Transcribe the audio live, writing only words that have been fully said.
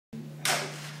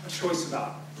have a choice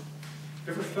about.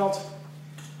 You ever felt,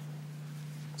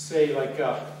 say, like,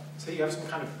 say you have some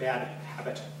kind of bad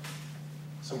habit,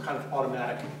 some kind of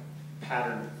automatic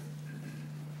pattern.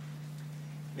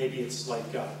 Maybe it's like,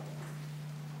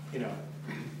 you know,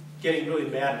 getting really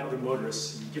mad at other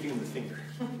motorists and giving them the finger.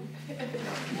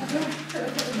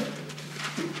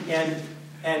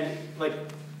 and like,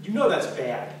 you know that's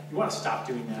bad. You want to stop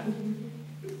doing that.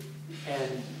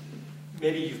 And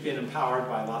maybe you've been empowered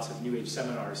by lots of New Age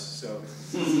seminars, so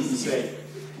you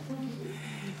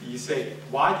say,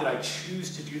 why did I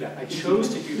choose to do that? I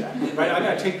chose to do that, right? I've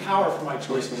got to take power for my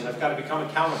choices, and I've got to become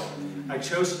accountable. I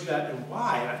chose to do that, and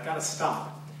why? And I've got to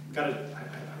stop. I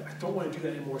don't want to do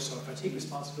that anymore, so if I take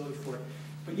responsibility for it.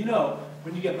 But you know,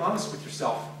 when you get honest with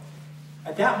yourself,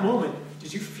 at that moment,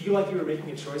 did you feel like you were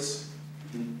making a choice?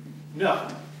 No.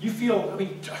 You feel, I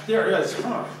mean, there it is,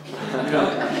 huh? You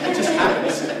know, it just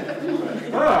happens.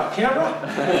 Camera? You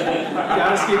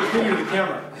gotta escape the finger to the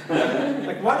camera.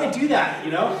 Like, why did I do that,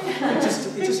 you know?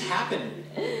 It just happened.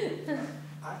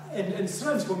 And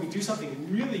sometimes when we do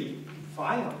something really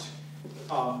violent,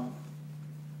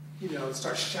 you know,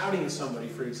 start shouting at somebody,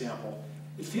 for example,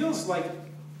 it feels like,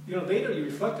 you know, later you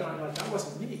reflect on it, like, that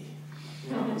wasn't me.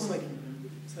 You know, it's like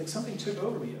something took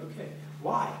over me. Okay,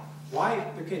 why? Why?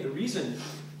 Okay, the reason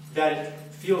that it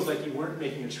feels like you weren't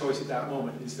making a choice at that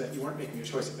moment is that you weren't making a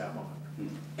choice at that moment.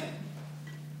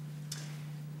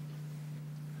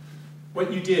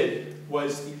 What you did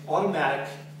was the automatic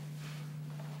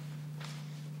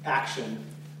action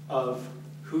of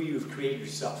who you've created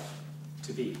yourself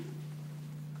to be.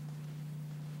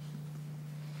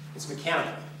 It's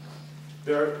mechanical.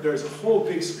 There's a whole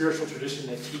big spiritual tradition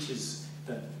that teaches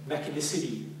the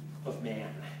mechanicity of man,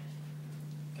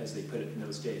 as they put it in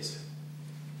those days.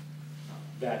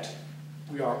 That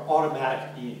we are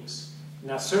automatic beings.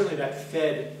 Now, certainly that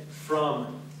fed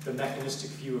from the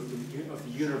mechanistic view of the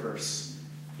universe,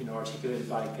 you know, articulated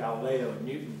by Galileo and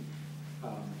Newton,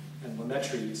 and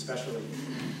Lemaitre especially.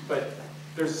 But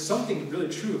there's something really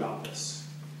true about this.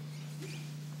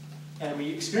 And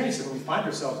we experience it when we find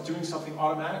ourselves doing something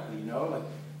automatically, you know, like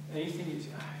anything,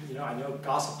 you know, I know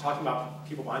gossip, talking about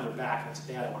people behind their back, that's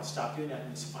bad, I want to stop doing that, and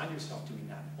you just find yourself doing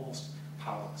that, almost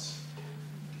powerless.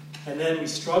 And then we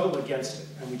struggle against it,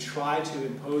 and we try to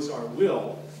impose our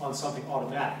will on something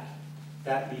automatic.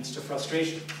 That leads to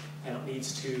frustration, and it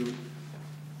leads to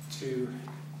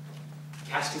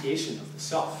castigation of the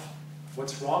self.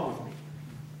 What's wrong with me?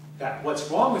 That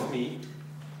what's wrong with me,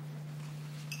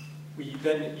 we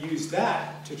then use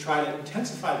that to try to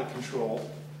intensify the control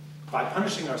by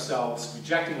punishing ourselves,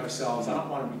 rejecting ourselves. I don't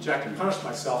want to reject and punish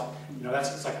myself. You know,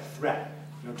 it's like a threat.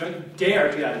 You know, don't you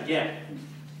dare do that again,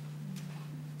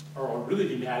 or I'll really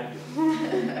be mad at you.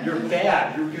 You're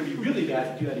bad. You're going to be really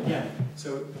bad if you do that again.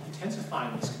 So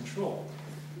intensifying this control,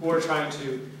 or trying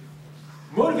to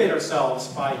motivate ourselves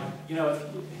by, you know,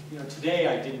 today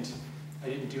I didn't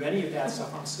do any of that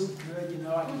stuff. I'm so good, you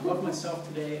know, I can love myself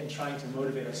today, and trying to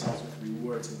motivate ourselves with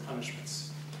rewards and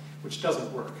punishments, which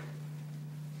doesn't work.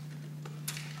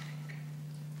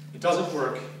 It doesn't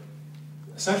work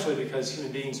essentially because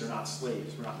human beings are not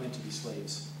slaves. We're not meant to be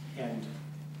slaves. And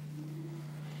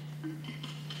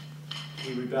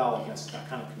we rebel against that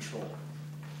kind of control.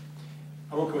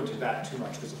 I won't go into that too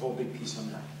much. There's a whole big piece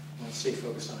on that. I want to stay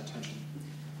focused on attention.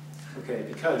 Okay,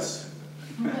 because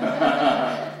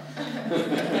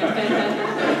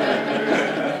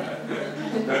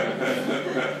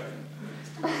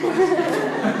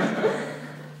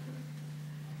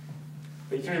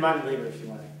but you can remind me later if you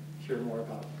want to hear more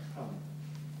about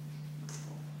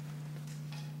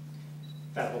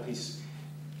that whole piece,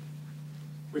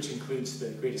 which includes the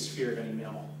greatest fear of any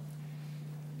mammal.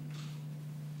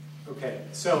 Okay,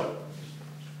 so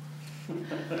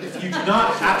if you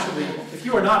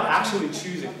are not actually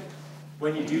choosing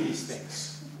when you do these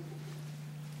things,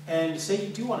 and say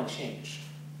you do want to change,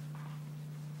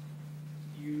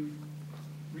 you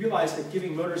realize that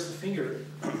giving motorists the finger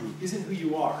isn't who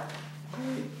you are.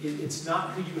 It's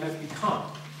not who you have become.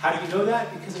 How do you know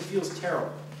that? Because it feels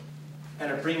terrible.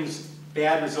 And it brings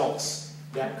bad results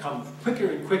that come quicker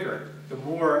and quicker the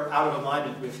more out of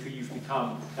alignment with who you've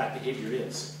become that behavior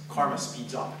is. Karma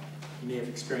speeds up. You may have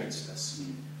experienced this.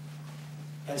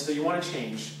 And so you want to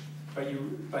change,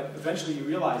 but eventually you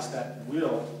realize that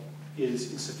will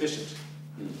is insufficient.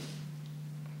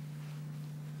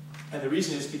 And the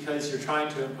reason is because you're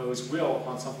trying to impose will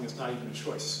upon something that's not even a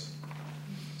choice.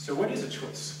 So what is a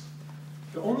choice?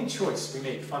 The only choice we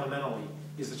make fundamentally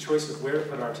is the choice of where to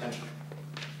put our attention.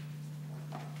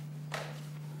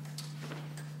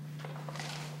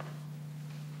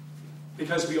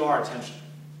 Because we are attention.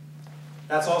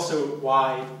 That's also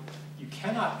why you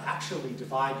cannot actually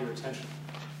divide your attention.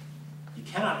 You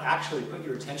cannot actually put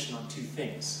your attention on two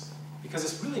things, because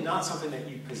it's really not something that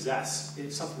you possess,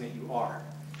 it's something that you are.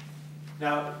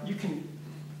 Now, you can,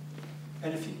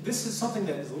 and this is something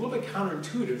that is a little bit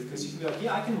counterintuitive, because you can be like,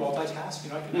 yeah, I can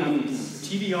multitask, I can have the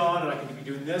TV on, and I can be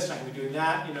doing this, and I can be doing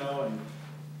that, and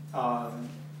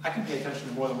I can pay attention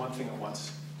to more than one thing at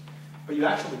once. But you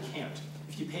actually can't.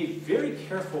 If you pay very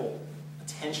careful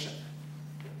attention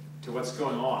to what's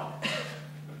going on,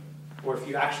 or if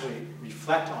you actually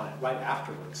reflect on it right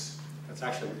afterwards, that's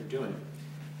actually what you're doing,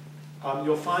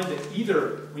 you'll find that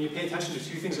either, when you pay attention to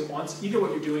two things at once, either what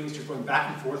you're doing is you're going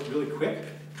back and forth really quick,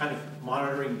 kind of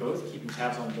monitoring both, keeping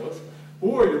tabs on both,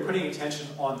 or you're putting attention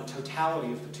on the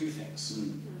totality of the two things.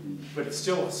 But it's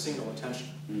still a single attention.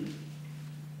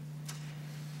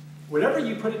 Whatever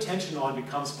you put attention on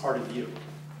becomes part of you.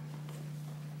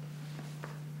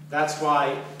 That's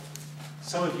why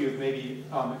some of you have maybe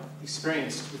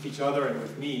experienced with each other and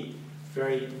with me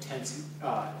very intense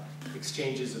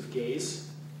exchanges of gaze.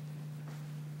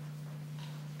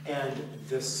 And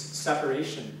this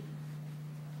separation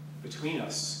between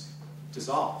us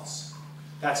dissolves.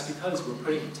 That's because we're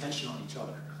putting attention on each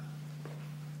other.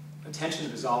 Attention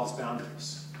dissolves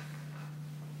boundaries.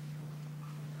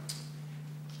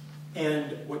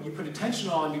 And what you put attention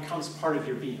on becomes part of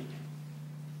your being.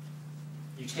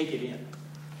 You take it in.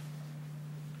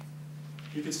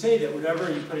 You could say that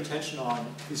whatever you put attention on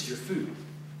is your food.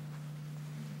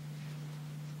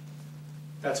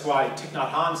 That's why Thich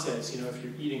Nhat Hanh says, if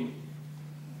you're eating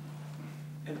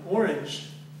an orange,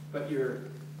 but you're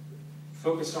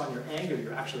focused on your anger,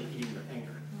 you're actually eating your anger.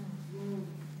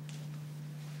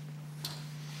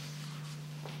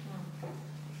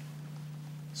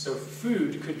 So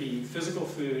food could be physical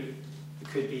food, it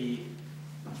could be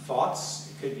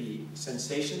thoughts, it could be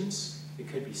sensations, it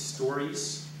could be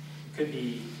stories, it could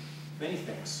be many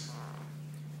things.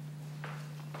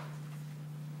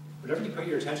 Whatever you put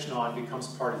your attention on becomes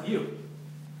part of you.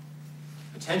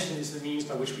 Attention is the means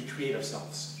by which we create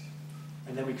ourselves.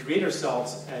 And then we create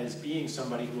ourselves as being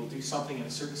somebody who will do something in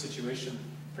a certain situation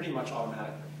pretty much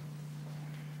automatically.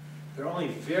 There are only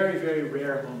very, very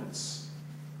rare moments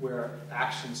where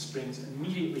action springs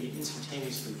immediately,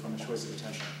 instantaneously from a choice of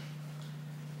attention.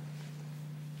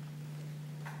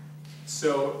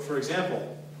 So, for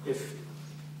example, if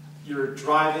you're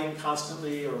driving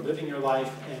constantly or living your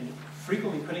life and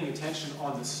frequently putting attention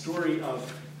on the story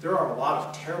of, there are a lot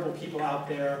of terrible people out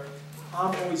there,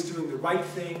 I'm always doing the right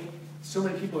thing, so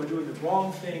many people are doing the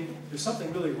wrong thing, there's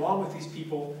something really wrong with these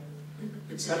people,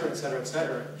 etc., etc.,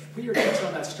 etc. If you put your attention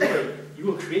on that story, you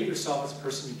will create yourself as a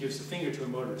person who gives the finger to a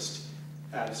motorist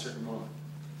at a certain moment.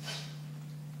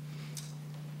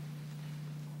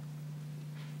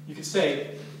 You could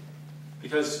say,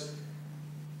 because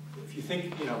if you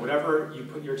think, whatever you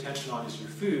put your attention on is your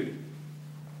food,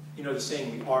 the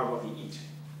saying, we are what we eat.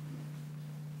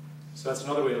 So that's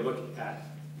another way to look at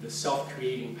the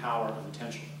self-creating power of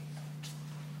attention.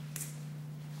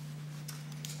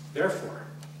 Therefore,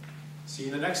 see,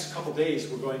 in the next couple days,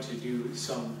 we're going to do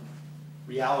some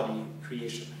reality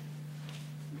creation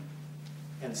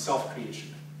and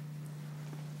self-creation.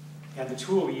 And the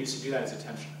tool we use to do that is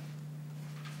attention.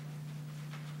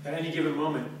 At any given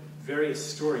moment, various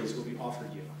stories will be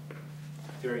offered you,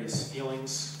 various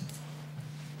feelings.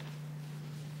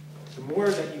 The more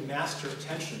that you master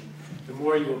attention, the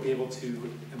more you will be able to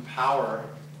empower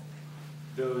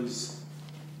those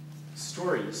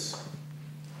stories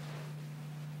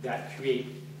that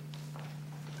create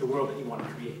the world that you want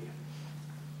to create.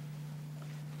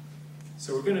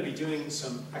 So we're going to be doing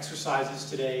some exercises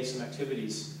today, some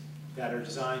activities that are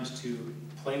designed to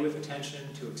play with attention,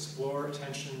 to explore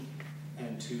attention,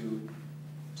 and to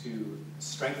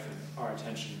strengthen our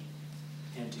attention,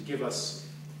 and to give us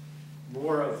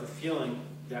more of the feeling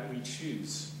that we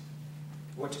choose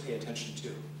what to pay attention to.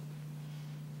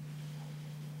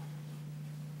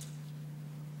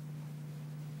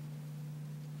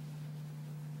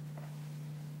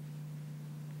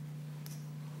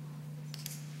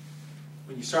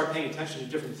 When you start paying attention to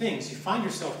different things, you find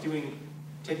yourself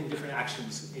taking different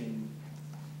actions in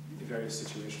various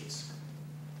situations.